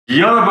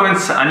여러분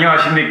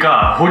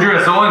안녕하십니까?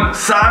 호주에서 온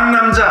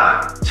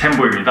쌍남자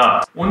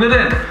챔보입니다.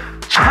 오늘은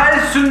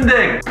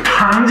찰순대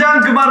당장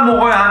그만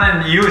먹어야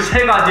하는 이유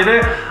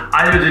 3가지를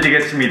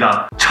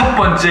알려드리겠습니다. 첫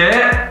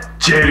번째,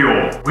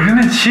 재료.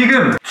 우리는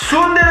지금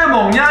순대를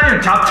먹냐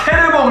아니면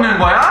잡채를 먹는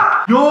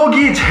거야?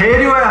 여기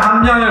재료의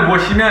함량을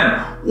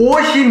보시면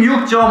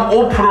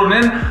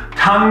 56.5%는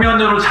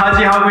당면으로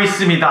차지하고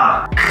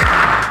있습니다.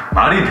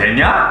 말이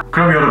되냐?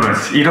 그럼 여러분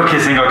이렇게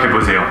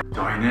생각해보세요.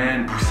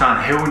 저희는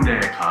부산 해운대에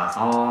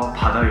가서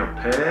바다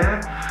옆에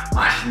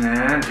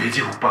맛있는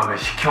돼지국밥을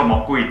시켜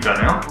먹고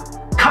있잖아요.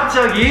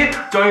 갑자기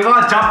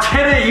저희가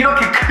잡채를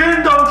이렇게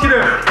큰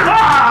덩치를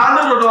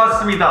안으로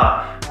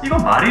넣었습니다. 이거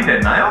말이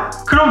되나요?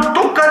 그럼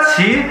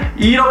똑같이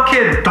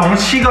이렇게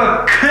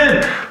덩치가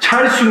큰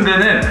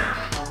찰순대는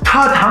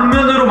다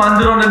당면으로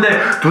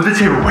만들었는데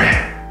도대체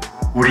왜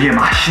우리의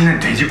맛있는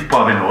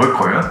돼지국밥에 넣을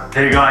거예요?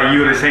 제가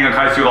이유를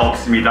생각할 수가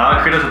없습니다.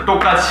 그래서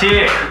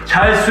똑같이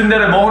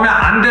찰순대를 먹으면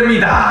안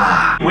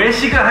됩니다.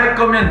 외식을 할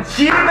거면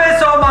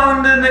집에서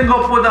만드는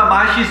것보다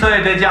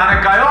맛있어야 되지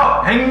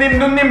않을까요? 행님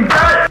누님들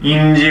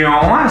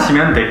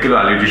인지하시면 댓글로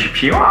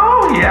알려주십시오.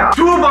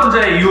 두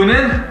번째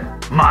이유는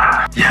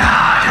맛.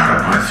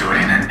 여러분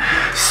우리는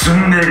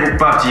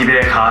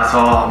순대국밥집에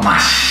가서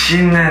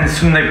맛있는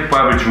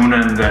순대국밥을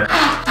주는데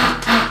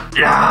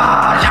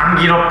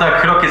향기롭다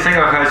그렇게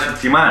생각할 수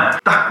있지만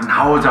딱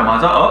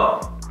나오자마자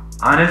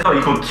안에서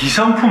이거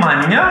기성품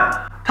아니냐?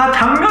 다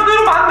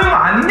당면으로 만든 거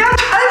아니냐?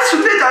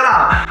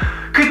 찰순대잖아.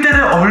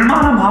 그때는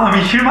얼마나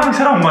마음이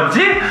실망스러운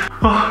건지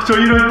저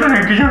이럴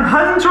때는 그냥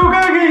한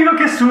조각에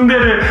이렇게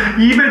순대를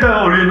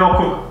입에다가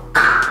올려놓고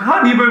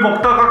한 입을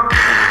먹다가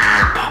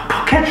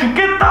퍽퍽해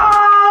죽겠다.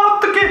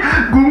 어떻게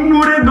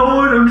국물에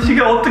넣은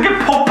음식을 어떻게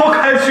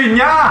퍽퍽할 수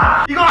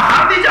있냐? 이거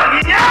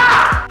합리적이냐?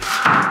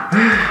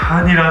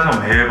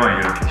 아니라서 매번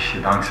이렇게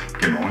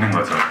실망스럽게 먹는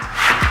거죠.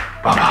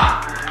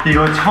 봐봐,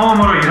 이거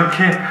처음으로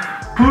이렇게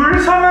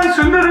불쌍한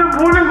순대를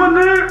보는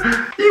건데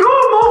이거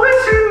먹을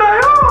수 있나요?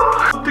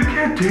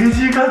 어떻게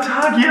돼지가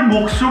자기의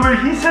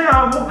목숨을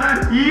희생하고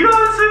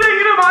이런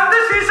쓰레기를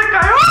만들 수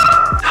있을까요?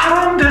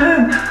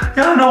 사람들은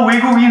야 너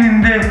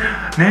외국인인데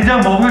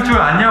내장 먹을 줄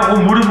아냐고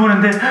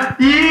물어보는데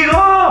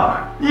이거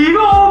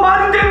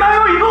말이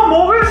되나요? 이거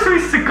먹을 수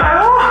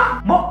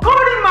있을까요?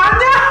 먹거리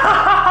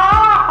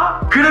맞냐?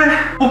 그래,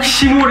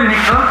 혹시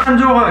모르니까 한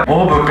조각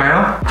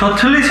먹어볼까요? 저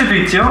틀릴 수도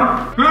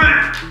있죠?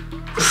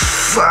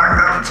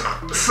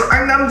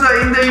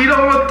 쌍남자인데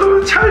이런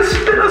것도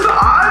찰순대라서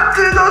안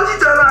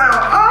뜯어지잖아요.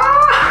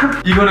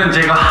 이거는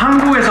제가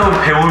한국에서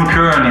배운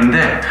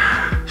표현인데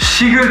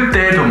식을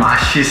때도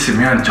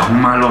맛있으면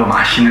정말로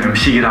맛있는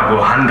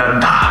음식이라고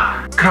한단다.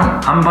 그럼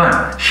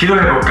한번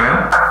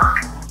시도해볼까요?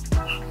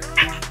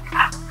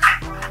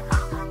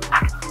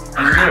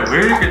 근데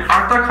왜 이렇게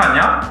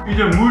딱딱하냐?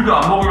 이제 물도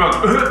안 먹으면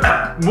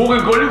목에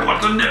걸릴 것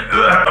같은데.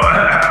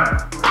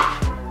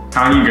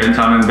 향이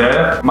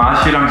괜찮은데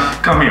맛이랑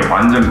식감이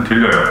완전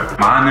틀려요.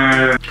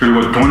 마늘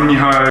그리고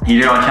돈혈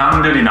이런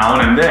향들이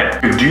나오는데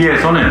그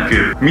뒤에서는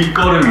그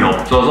밑거름이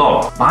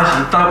없어서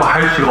맛있다고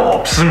할 수가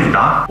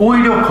없습니다.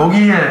 오히려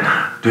거기에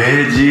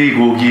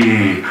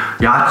돼지고기,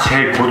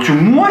 야채, 고추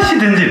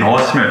무엇이든지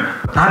넣었으면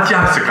낫지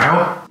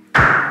않았을까요?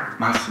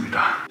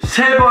 맞습니다.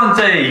 세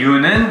번째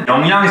이유는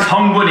영양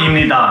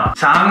성분입니다.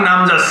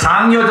 쌍남자,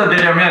 쌍여자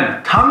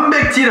되려면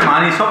단백질을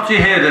많이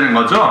섭취해야 되는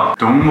거죠.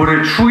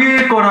 동물을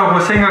죽일 거라고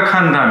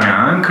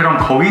생각한다면 그럼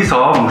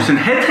거기서 무슨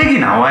혜택이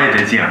나와야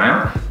되지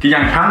않아요?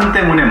 그냥 향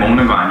때문에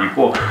먹는 거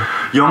아니고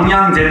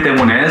영양제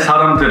때문에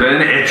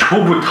사람들은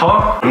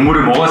애초부터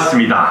동물을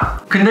먹었습니다.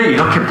 근데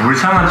이렇게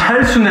불쌍한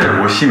찰순대를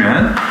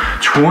보시면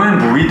좋은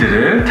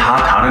부위들을 다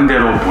다른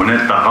데로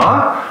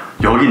보냈다가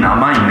여기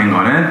남아있는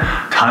거는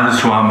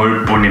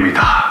탄수화물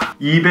뿐입니다.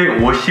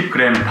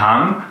 250g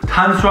당,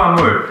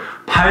 탄수화물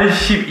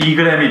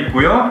 82g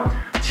있고요.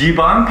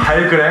 지방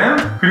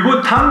 8g,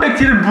 그리고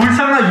단백질은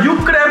불쌍한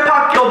 6g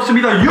밖에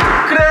없습니다.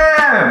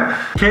 6g!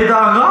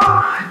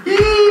 게다가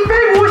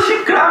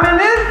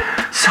 250g에는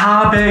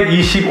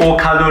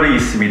 425칼로리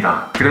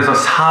있습니다. 그래서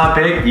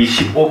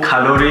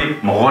 425칼로리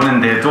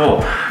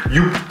먹었는데도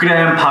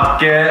 6g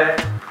밖에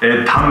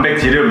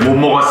단백질을 못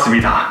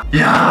먹었습니다.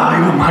 이야,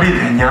 이거 말이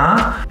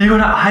되냐?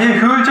 이거는 아예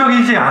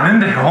효율적이지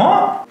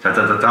않은데요?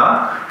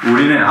 자자자자,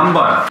 우리는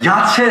한번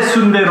야채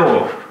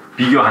순대로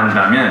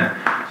비교한다면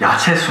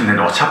야채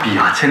순대는 어차피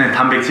야채는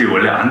단백질이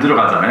원래 안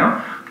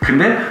들어가잖아요?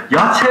 근데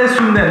야채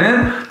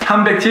순대는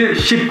단백질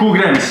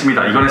 19g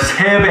있습니다. 이거는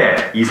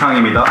 3배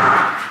이상입니다.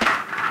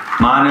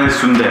 마늘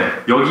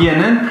순대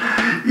여기에는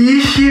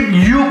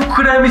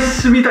 26g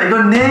있습니다.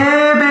 이건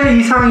 4배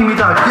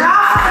이상입니다.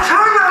 야,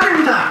 장난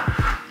아닙니다.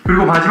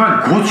 그리고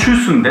마지막 고추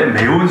순대,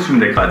 매운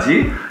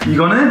순대까지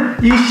이거는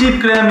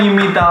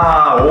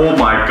 20g입니다. 오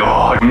마이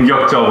갓.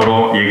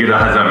 본격적으로 얘기를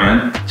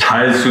하자면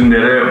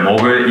찰순대를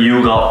먹을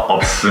이유가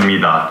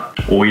없습니다.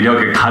 오히려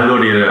그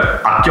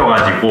칼로리를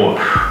아껴가지고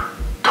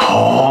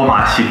더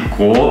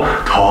맛있고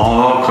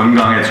더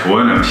건강에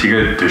좋은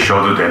음식을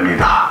드셔도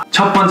됩니다.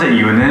 첫 번째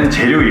이유는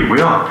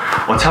재료이고요.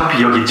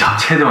 어차피 여기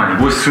잡채도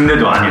아니고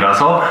순대도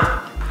아니라서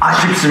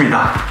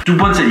아쉽습니다. 두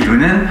번째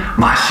이유는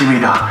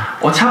맛입니다.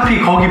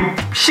 어차피 거기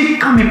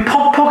식감이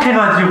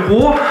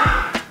퍽퍽해가지고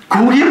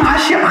고기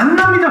맛이 안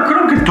납니다.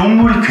 그럼 그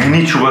동물이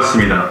괜히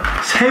죽었습니다.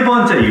 세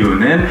번째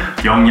이유는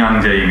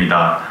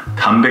영양제입니다.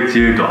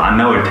 단백질도 안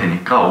나올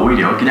테니까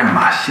오히려 그냥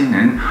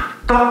맛있는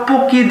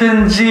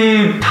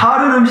떡볶이든지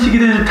다른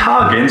음식이든지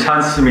다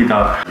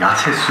괜찮습니다.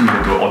 야채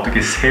순대도 어떻게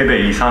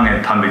 3배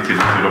이상의 단백질이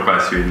들어갈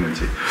수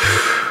있는지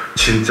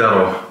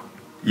진짜로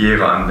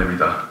이해가 안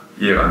됩니다.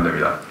 이해가 안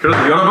됩니다.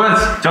 그래서 여러분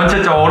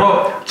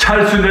전체적으로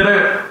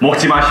찰순대를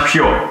먹지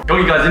마십시오.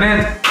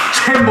 여기까지는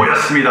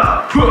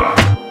챔보였습니다.